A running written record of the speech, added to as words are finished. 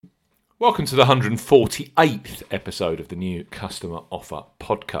Welcome to the 148th episode of the New Customer Offer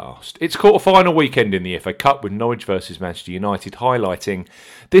podcast. It's quarter-final weekend in the FA Cup with Norwich versus Manchester United highlighting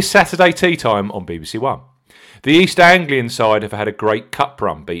this Saturday tea time on BBC One. The East Anglian side have had a great cup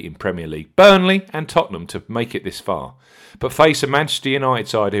run beating Premier League Burnley and Tottenham to make it this far, but face a Manchester United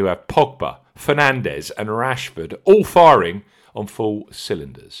side who have Pogba, Fernandes and Rashford all firing on full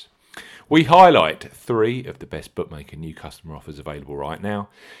cylinders. We highlight three of the best bookmaker new customer offers available right now.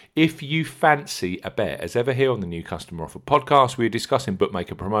 If you fancy a bet, as ever here on the New Customer Offer podcast, we are discussing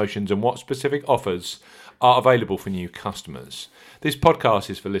bookmaker promotions and what specific offers are available for new customers. This podcast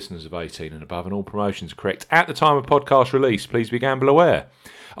is for listeners of 18 and above, and all promotions are correct at the time of podcast release. Please be gamble aware.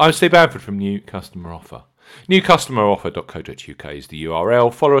 I'm Steve Bamford from New Customer Offer. Newcustomeroffer.co.uk is the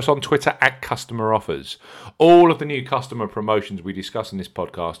URL. Follow us on Twitter at Customer Offers. All of the new customer promotions we discuss in this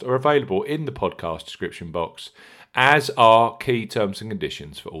podcast are available in the podcast description box, as are key terms and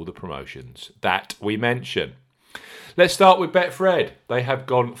conditions for all the promotions that we mention. Let's start with Betfred. They have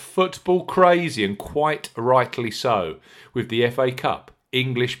gone football crazy, and quite rightly so, with the FA Cup,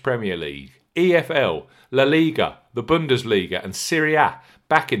 English Premier League, EFL, La Liga, the Bundesliga and Serie A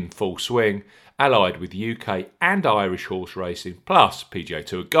back in full swing, allied with UK and Irish horse racing, plus PGA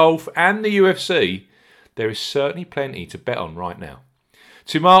Tour golf and the UFC. There is certainly plenty to bet on right now.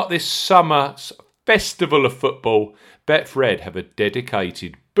 To mark this summer's festival of football, Betfred have a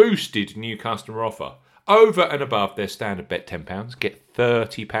dedicated, boosted new customer offer. Over and above their standard bet £10, get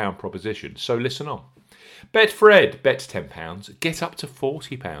 £30 proposition. So listen on. Betfred, bet £10, get up to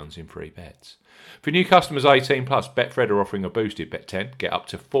 £40 in free bets. For new customers 18 plus, Betfred are offering a boosted bet 10, get up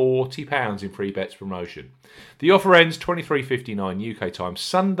to £40 in free bets promotion. The offer ends 23:59 UK time,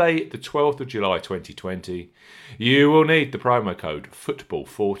 Sunday the 12th of July 2020. You will need the promo code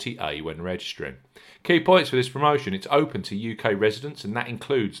FOOTBALL40A when registering. Key points for this promotion: it's open to UK residents and that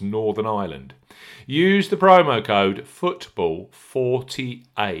includes Northern Ireland. Use the promo code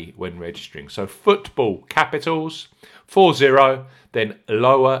FOOTBALL40A when registering. So football capitals 40, then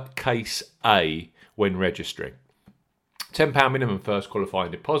lowercase a when registering. £10 minimum first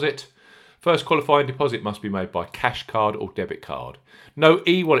qualifying deposit. First qualifying deposit must be made by cash card or debit card. No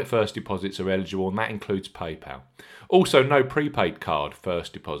e-wallet first deposits are eligible, and that includes PayPal. Also, no prepaid card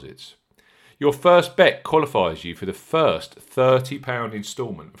first deposits. Your first bet qualifies you for the first £30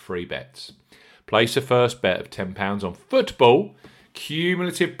 instalment of free bets. Place a first bet of £10 on football.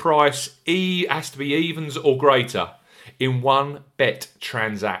 Cumulative price has to be evens or greater in one bet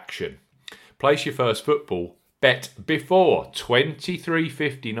transaction. Place your first football bet before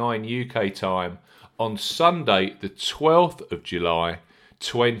 23:59 UK time on Sunday the 12th of July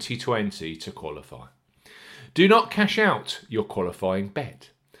 2020 to qualify. Do not cash out your qualifying bet.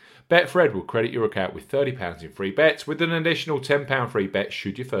 Betfred will credit your account with £30 in free bets with an additional £10 free bet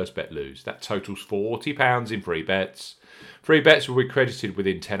should your first bet lose. That totals £40 in free bets. Free bets will be credited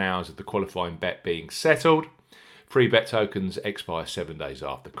within 10 hours of the qualifying bet being settled. Free bet tokens expire 7 days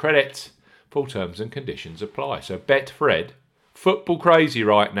after credit. Full terms and conditions apply. So Betfred, football crazy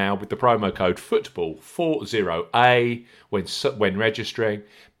right now with the promo code FOOTBALL40A when registering.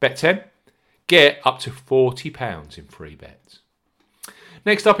 Bet 10, get up to £40 in free bets.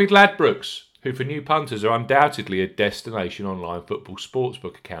 Next up is Ladbrokes, who for new punters are undoubtedly a destination online football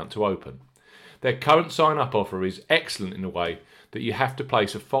sportsbook account to open. Their current sign-up offer is excellent in a way that you have to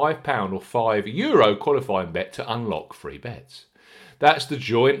place a £5 or €5 qualifying bet to unlock free bets. That's the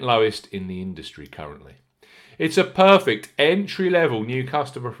joint lowest in the industry currently. It's a perfect entry-level new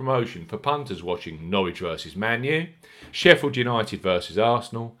customer promotion for punters watching Norwich versus Man U, Sheffield United versus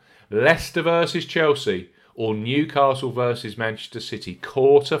Arsenal, Leicester versus Chelsea, or Newcastle versus Manchester City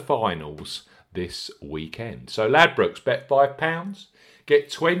quarter-finals this weekend. So Ladbrokes, bet £5, get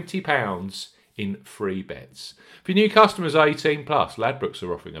 £20 in free bets. For new customers 18 plus, Ladbrokes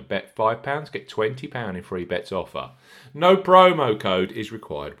are offering a bet £5, get £20 in free bets offer. No promo code is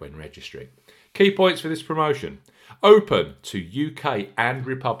required when registering. Key points for this promotion: open to UK and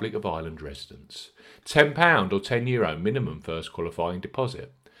Republic of Ireland residents. £10 or €10 minimum first qualifying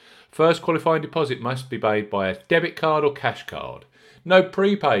deposit. First qualifying deposit must be made by a debit card or cash card. No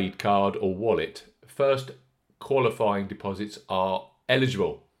prepaid card or wallet. First qualifying deposits are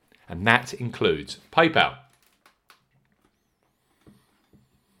eligible, and that includes PayPal.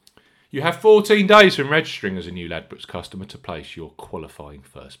 You have 14 days from registering as a new Ladbrokes customer to place your qualifying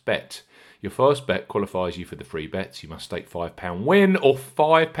first bet. Your first bet qualifies you for the free bets. You must stake £5 win or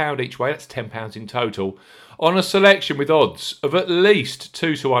 £5 each way, that's £10 in total, on a selection with odds of at least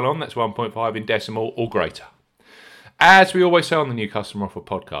 2 to 1 on, that's 1.5 in decimal or greater. As we always say on the New Customer Offer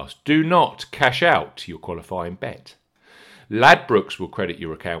podcast, do not cash out your qualifying bet. Ladbrokes will credit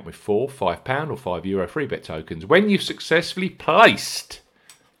your account with £4, £5 or €5 free bet tokens when you've successfully placed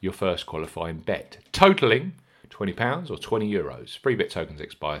your first qualifying bet, totalling £20 or €20. Free bet tokens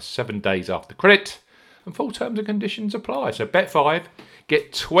expire 7 days after credit, and full terms and conditions apply. So bet 5,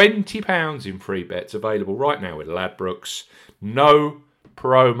 get £20 in free bets available right now with Ladbrokes. No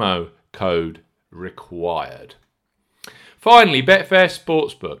promo code required. Finally, Betfair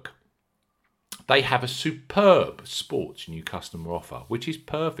Sportsbook. They have a superb sports new customer offer, which is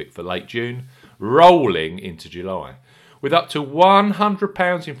perfect for late June, rolling into July. With up to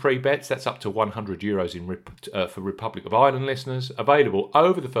 £100 in free bets, that's up to €100 for Republic of Ireland listeners, available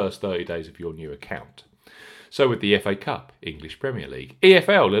over the first 30 days of your new account. So with the FA Cup, English Premier League,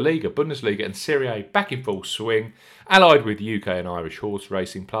 EFL, La Liga, Bundesliga and Serie A back in full swing, allied with UK and Irish horse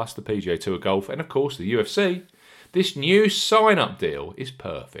racing, plus the PGA Tour Golf and of course the UFC, this new sign-up deal is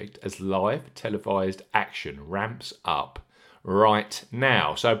perfect as live televised action ramps up right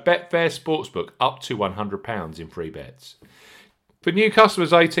now. So Betfair Sportsbook up to £100 in free bets. For new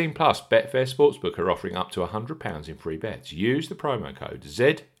customers 18 plus, Betfair Sportsbook are offering up to £100 in free bets. Use the promo code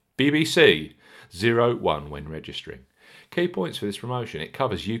ZBBC01 when registering. Key points for this promotion: it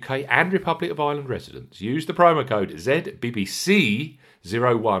covers UK and Republic of Ireland residents. Use the promo code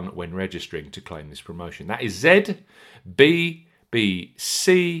ZBBC01 when registering to claim this promotion. That is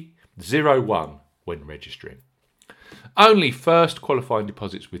ZBBC01 when registering. Only first qualifying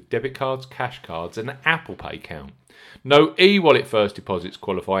deposits with debit cards, cash cards and Apple Pay count. No e-wallet first deposits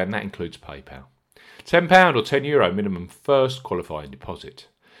qualify, and that includes PayPal. £10 or €10 minimum first qualifying deposit.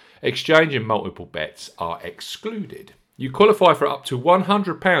 Exchange and multiple bets are excluded. You qualify for up to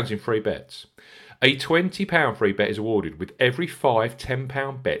 £100 in free bets. A £20 free bet is awarded with every 5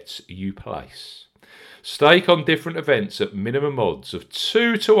 £10 bets you place. Stake on different events at minimum odds of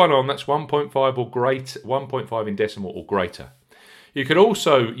 2 to 1 on, that's 1.5 or greater, 1.5 in decimal or greater. You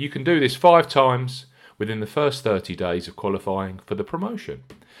can do this 5 times within the first 30 days of qualifying for the promotion.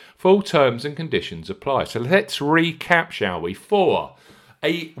 Full terms and conditions apply. So let's recap, shall we, for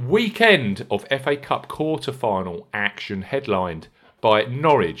a weekend of FA Cup quarter-final action headlined by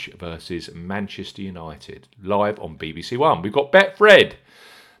Norwich versus Manchester United, live on BBC One. We've got Betfred.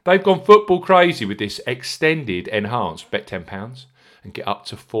 They've gone football crazy with this extended enhanced bet £10 and get up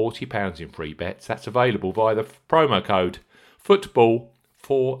to £40 in free bets. That's available via the promo code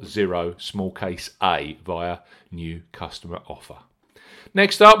FOOTBALL40 small case A via new customer offer.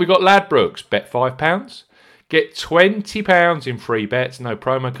 Next up, we've got Ladbrokes. Bet £5. Get £20 in free bets, no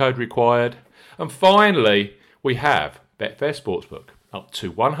promo code required. And finally, we have Betfair Sportsbook, up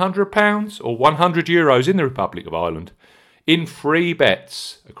to £100 or €100 in the Republic of Ireland in free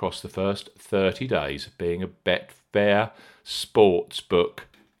bets across the first 30 days of being a Betfair Sportsbook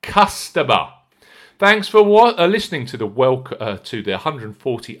customer. Thanks for listening to the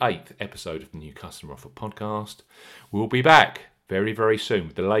 148th episode of the New Customer Offer podcast. We'll be back very, very soon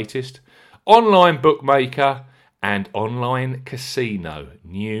with the latest online bookmaker and online casino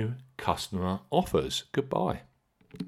new customer offers. Goodbye.